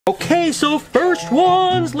Okay, so first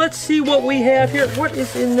ones, let's see what we have here. What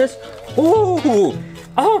is in this? Ooh,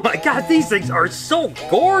 oh my God, these things are so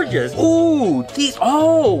gorgeous. Ooh, these,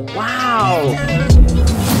 oh, wow.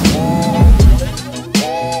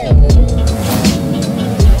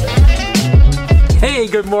 Hey,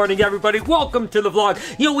 good morning everybody, welcome to the vlog.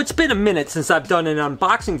 You know, it's been a minute since I've done an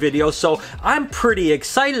unboxing video, so I'm pretty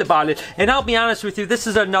excited about it. And I'll be honest with you, this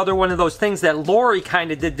is another one of those things that Lori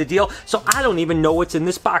kind of did the deal, so I don't even know what's in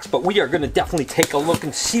this box, but we are going to definitely take a look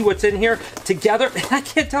and see what's in here together. And I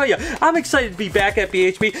can't tell you, I'm excited to be back at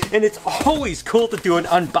BHB, and it's always cool to do an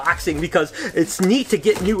unboxing because it's neat to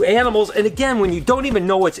get new animals, and again, when you don't even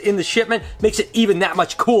know what's in the shipment, makes it even that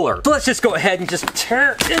much cooler. So let's just go ahead and just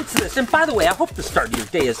tear into this. And by the way, I hope the start of your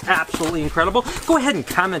day is absolutely incredible. Go ahead and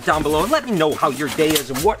comment down below and let me know how your day is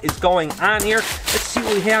and what is going on here. Let's see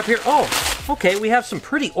what we have here. Oh, okay, we have some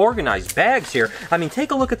pretty organized bags here. I mean,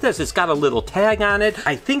 take a look at this. It's got a little tag on it.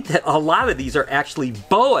 I think that a lot of these are actually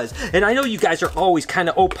boas. And I know you guys are always kind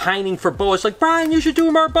of opining for boas. Like, Brian, you should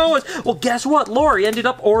do more boas. Well, guess what? Lori ended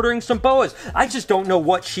up ordering some boas. I just don't know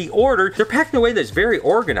what she ordered. They're packed in a way that's very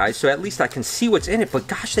organized, so at least I can see what's in it. But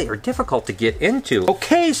gosh, they are difficult to get into.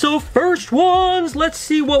 Okay, so first ones. Let's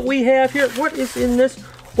see what we have here. What is in this?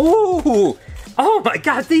 Ooh. Oh my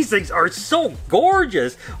God, these things are so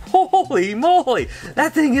gorgeous. Holy moly,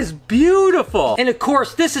 that thing is beautiful. And of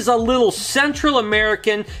course, this is a little Central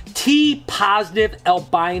American T-positive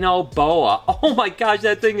albino boa. Oh my gosh,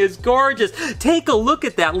 that thing is gorgeous. Take a look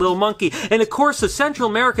at that little monkey. And of course, the Central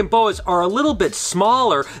American boas are a little bit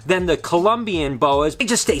smaller than the Colombian boas. They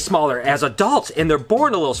just stay smaller as adults, and they're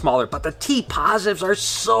born a little smaller, but the T-positives are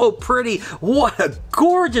so pretty. What a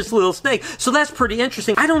gorgeous little snake. So that's pretty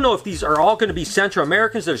interesting. I don't know if these are all going to be Central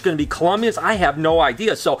Americans, there's going to be Colombians, I have no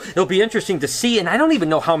idea, so it'll be interesting to see, and I don't even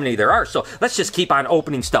know how many there are, so let's just keep on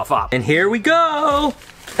opening stuff up. And here we go!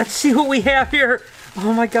 Let's see what we have here.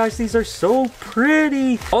 Oh my gosh, these are so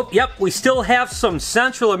pretty. Oh, yep, we still have some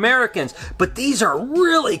Central Americans, but these are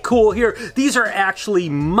really cool here. These are actually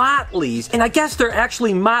motleys, and I guess they're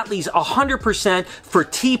actually motleys 100% for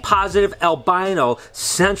T-positive albino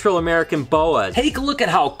Central American boas. Take a look at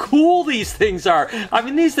how cool these things are. I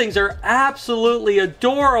mean, these things are absolutely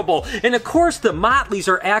adorable. And of course, the motleys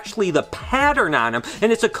are actually the pattern on them,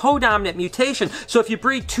 and it's a codominant mutation. So if you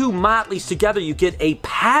breed two motleys together, you get a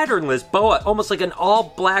patternless boa, almost like an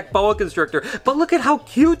all-black boa constrictor. But look at how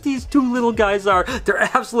cute these two little guys are. They're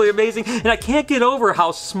absolutely amazing, and I can't get over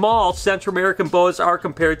how small Central American boas are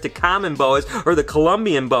compared to common boas or the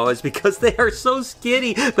Colombian boas, because they are so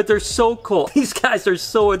skinny, but they're so cool. These guys are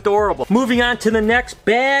so adorable. Moving on to the next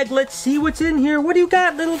bag, let's see what's in here. What do you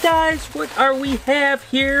got, little guys? What are we have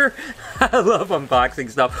here? I love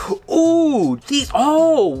unboxing stuff. Ooh, these,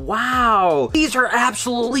 oh, wow. These are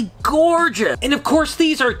absolutely gorgeous. And of course,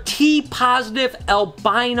 these are T-positive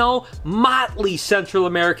albino motley Central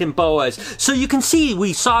American boas. So you can see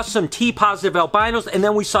we saw some T-positive albinos and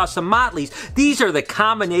then we saw some motleys. These are the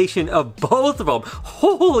combination of both of them.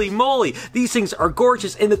 Holy moly, these things are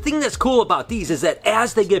gorgeous. And the thing that's cool about these is that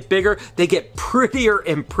as they get bigger, they get prettier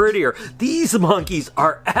and prettier. These monkeys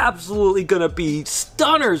are absolutely gonna be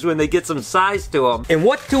stunners when they get some size to them. And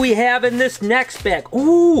what do we have in this next bag?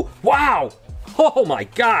 Ooh, wow. Oh my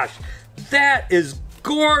gosh, that is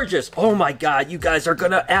gorgeous. Oh my God, you guys are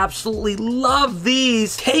gonna absolutely love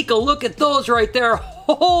these. Take a look at those right there.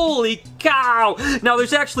 Holy cow! Now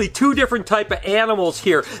there's actually two different type of animals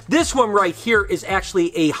here. This one right here is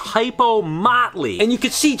actually a hypo-motley, and you can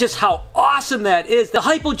see just how awesome that is. The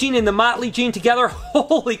hypo gene and the motley gene together,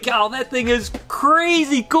 holy cow, that thing is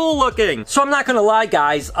crazy cool looking. So I'm not gonna lie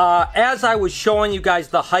guys, as I was showing you guys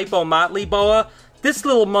the hypo-motley boa, this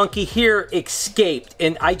little monkey here escaped,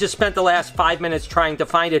 and I just spent the last 5 minutes trying to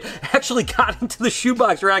find it. Actually got into the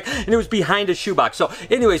shoebox rack, and it was behind a shoebox. So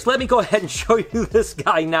anyways, let me go ahead and show you this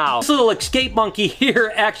guy now. This little escape monkey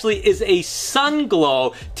here actually is a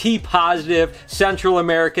Sunglow T-positive Central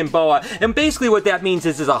American boa. And basically what that means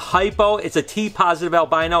is it's a hypo, it's a T-positive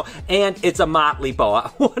albino, and it's a motley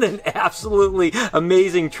boa. What an absolutely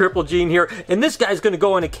amazing triple gene here. And this guy's gonna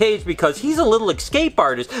go in a cage because he's a little escape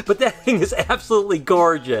artist, but that thing is absolutely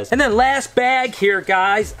gorgeous. And then last bag here,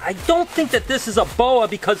 guys. I don't think that this is a boa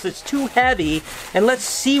because it's too heavy. And let's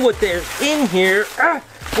see what there's in here.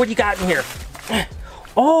 What do you got in here?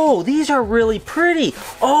 Oh, these are really pretty.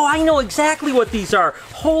 Oh, I know exactly what these are.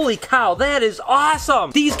 Holy cow, that is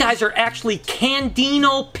awesome. These guys are actually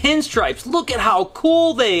Candino pinstripes. Look at how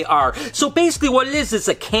cool they are. So basically what it is, it's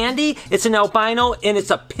a candy, it's an albino, and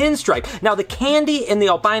it's a pinstripe. Now the candy and the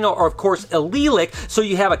albino are of course allelic, so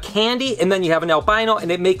you have a candy and then you have an albino,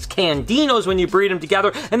 and it makes Candinos when you breed them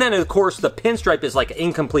together. And then of course the pinstripe is like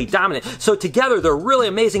incomplete dominant. So together they're really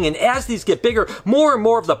amazing, and as these get bigger, more and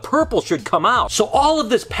more of the purple should come out. So all of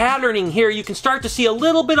this patterning here, you can start to see a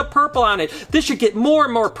little bit of purple on it. This should get more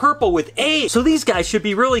and more purple with age. So these guys should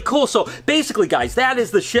be really cool. So basically guys, that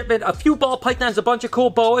is the shipment. A few ball pythons, a bunch of cool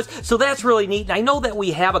boas. So that's really neat. And I know that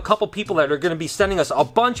we have a couple people that are going to be sending us a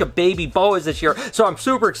bunch of baby boas this year. So I'm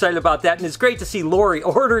super excited about that. And it's great to see Lori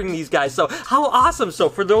ordering these guys. So how awesome. So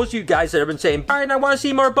for those of you guys that have been saying, Brian, I want to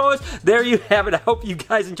see more boas, there you have it. I hope you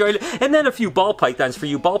guys enjoyed it. And then a few ball pythons for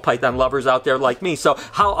you ball python lovers out there like me. So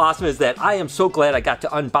how awesome is that? I am so glad I got to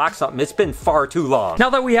unbox something. It's been far too long. Now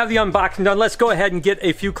that we have the unboxing done, let's go ahead and get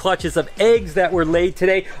a few clutches of eggs that were laid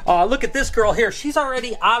today. Look at this girl here. She's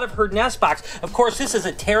already out of her nest box. Of course, this is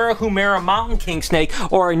a Terrahumera mountain king snake,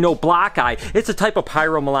 or a no block eye. It's a type of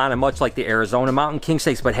Pyromilana, much like the Arizona mountain king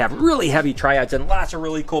snakes, but have really heavy triads and lots of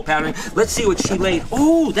really cool patterning. Let's see what she laid.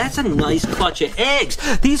 Oh, that's a nice clutch of eggs.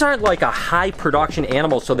 These aren't like a high production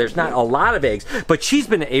animal, so there's not a lot of eggs, but she's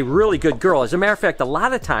been a really good girl. As a matter of fact, a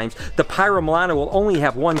lot of times the Pyromilana will only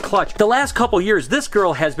have one clutch. The last couple years, this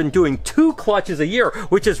girl has been doing 2 clutches a year,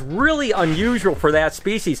 which is really unusual for that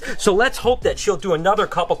species. So let's hope that she'll do another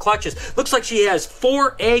couple clutches. Looks like she has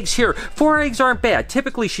 4 eggs here. 4 eggs aren't bad.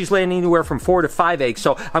 Typically she's laying anywhere from 4 to 5 eggs,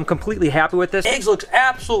 so I'm completely happy with this. Eggs looks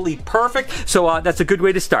absolutely perfect, so that's a good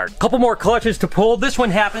way to start. Couple more clutches to pull. This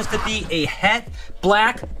one happens to be a het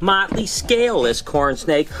black motley scaleless corn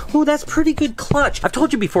snake. Ooh, that's pretty good clutch. I've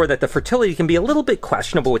told you before that the fertility can be a little bit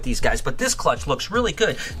questionable with these guys, but this clutch looks really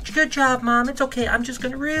good. Good job, Mom. It's okay. I'm just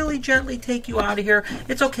gonna really gently take you out of here.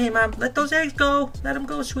 It's okay, Mom. Let those eggs go. Let them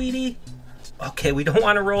go, sweetie. Okay, we don't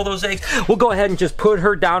want to roll those eggs. We'll go ahead and just put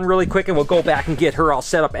her down really quick, and we'll go back and get her all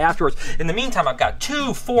set up afterwards. In the meantime, I've got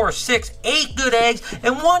 2, 4, 6, 8 good eggs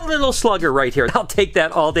and 1 little slugger right here. I'll take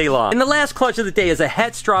that all day long. And the last clutch of the day is a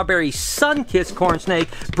het strawberry sun-kissed corn snake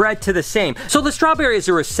bred to the same. So the strawberry is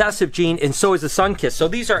a recessive gene, and so is the sun-kissed. So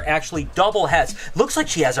these are actually double hets. Looks like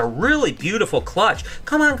she has a really beautiful clutch.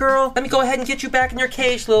 Come on, girl. Let me go ahead and get you back in your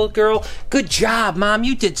cage, little girl. Good job, Mom.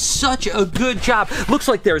 You did such a good job. Looks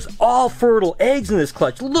like there's all fertile eggs in this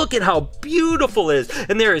clutch. Look at how beautiful it is.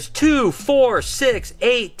 And there is 2, 4, 6,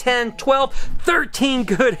 8, 10, 12, 13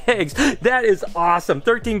 good eggs. That is awesome.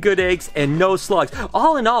 13 good eggs and no slugs.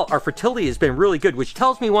 All in all, our fertility has been really good, which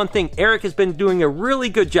tells me one thing. Eric has been doing a really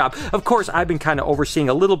good job. Of course, I've been kind of overseeing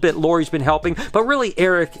a little bit. Lori's been helping, but really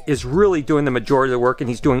Eric is really doing the majority of the work, and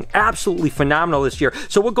he's doing absolutely phenomenal this year.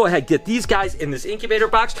 So we'll go ahead and get these guys in this incubator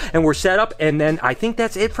box, and we're set up, and then I think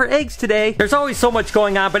that's it for eggs today. There's always so much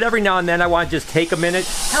going on, but every now and then I want to just take a minute.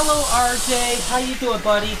 Hello, RJ. How you doing,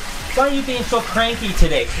 buddy? Why are you being so cranky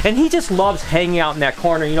today? And he just loves hanging out in that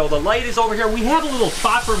corner. You know, the light is over here. We have a little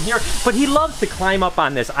spot for him here, but he loves to climb up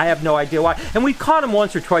on this. I have no idea why. And we've caught him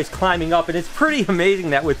once or twice climbing up, and it's pretty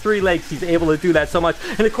amazing that with 3 legs, he's able to do that so much.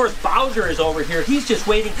 And of course, Bowser is over here. He's just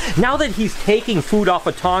waiting. Now that he's taking food off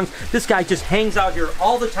of tongs, this guy just hangs out here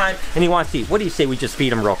all the time, and he wants to eat. What do you say we just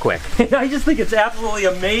feed him real quick? I just think it's absolutely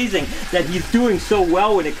amazing that he's doing so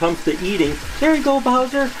well when it comes to eating. There you go,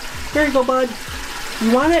 Bowser. There you go, bud.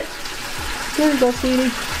 You want it? There you go, sweetie.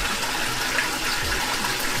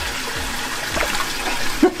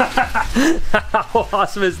 How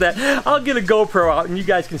awesome is that? I'll get a GoPro out and you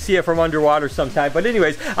guys can see it from underwater sometime. But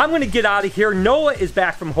anyways, I'm going to get out of here. Noah is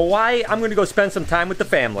back from Hawaii. I'm going to go spend some time with the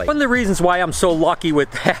family. One of the reasons why I'm so lucky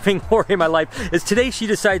with having Lori in my life is today she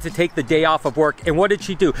decided to take the day off of work. And what did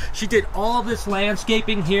she do? She did all this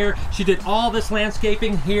landscaping here. She did all this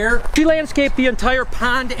landscaping here. She landscaped the entire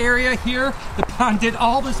pond area here. The pond did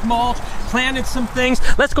all this mulch, planted some things.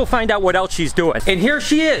 Let's go find out what else she's doing. And here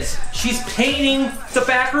she is. She's painting the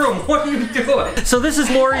back room. What are you doing? So this is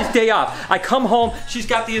Lori's day off. I come home, she's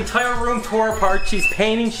got the entire room tore apart. She's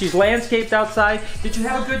painting, she's landscaped outside. Did you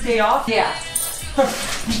have a good day off? Yeah.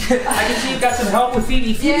 I can see you got some help with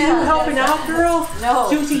Phoebe. Phoebe, you helping out, girl? No.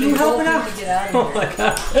 Susie, you helping out? Oh my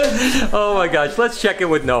gosh. Oh my gosh. Let's check in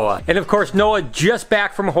with Noah. And of course, Noah just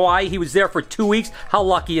back from Hawaii. He was there for 2 weeks. How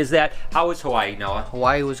lucky is that? How was Hawaii, Noah?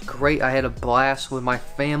 Hawaii was great. I had a blast with my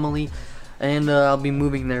family. And I'll be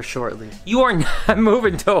moving there shortly. You are not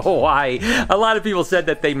moving to Hawaii. A lot of people said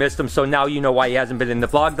that they missed him, so now you know why he hasn't been in the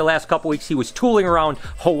vlog the last couple weeks. He was tooling around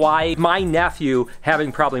Hawaii. My nephew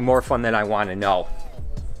having probably more fun than I want to know.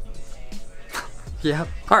 Yeah.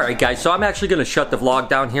 Alright guys, so I'm actually going to shut the vlog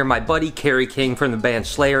down here. My buddy Kerry King from the band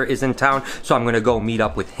Slayer is in town, so I'm going to go meet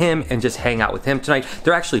up with him and just hang out with him tonight.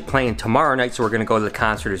 They're actually playing tomorrow night, so we're going to go to the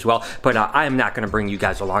concert as well. But I am not going to bring you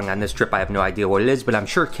guys along on this trip. I have no idea what it is, but I'm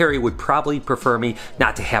sure Kerry would probably prefer me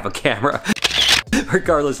not to have a camera.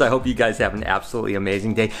 Regardless, I hope you guys have an absolutely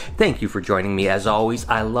amazing day. Thank you for joining me as always.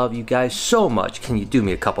 I love you guys so much. Can you do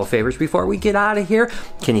me a couple favors before we get out of here?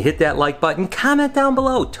 Can you hit that like button, comment down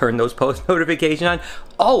below, turn those post notifications on,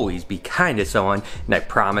 always be kind to someone, and I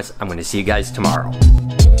promise I'm going to see you guys tomorrow.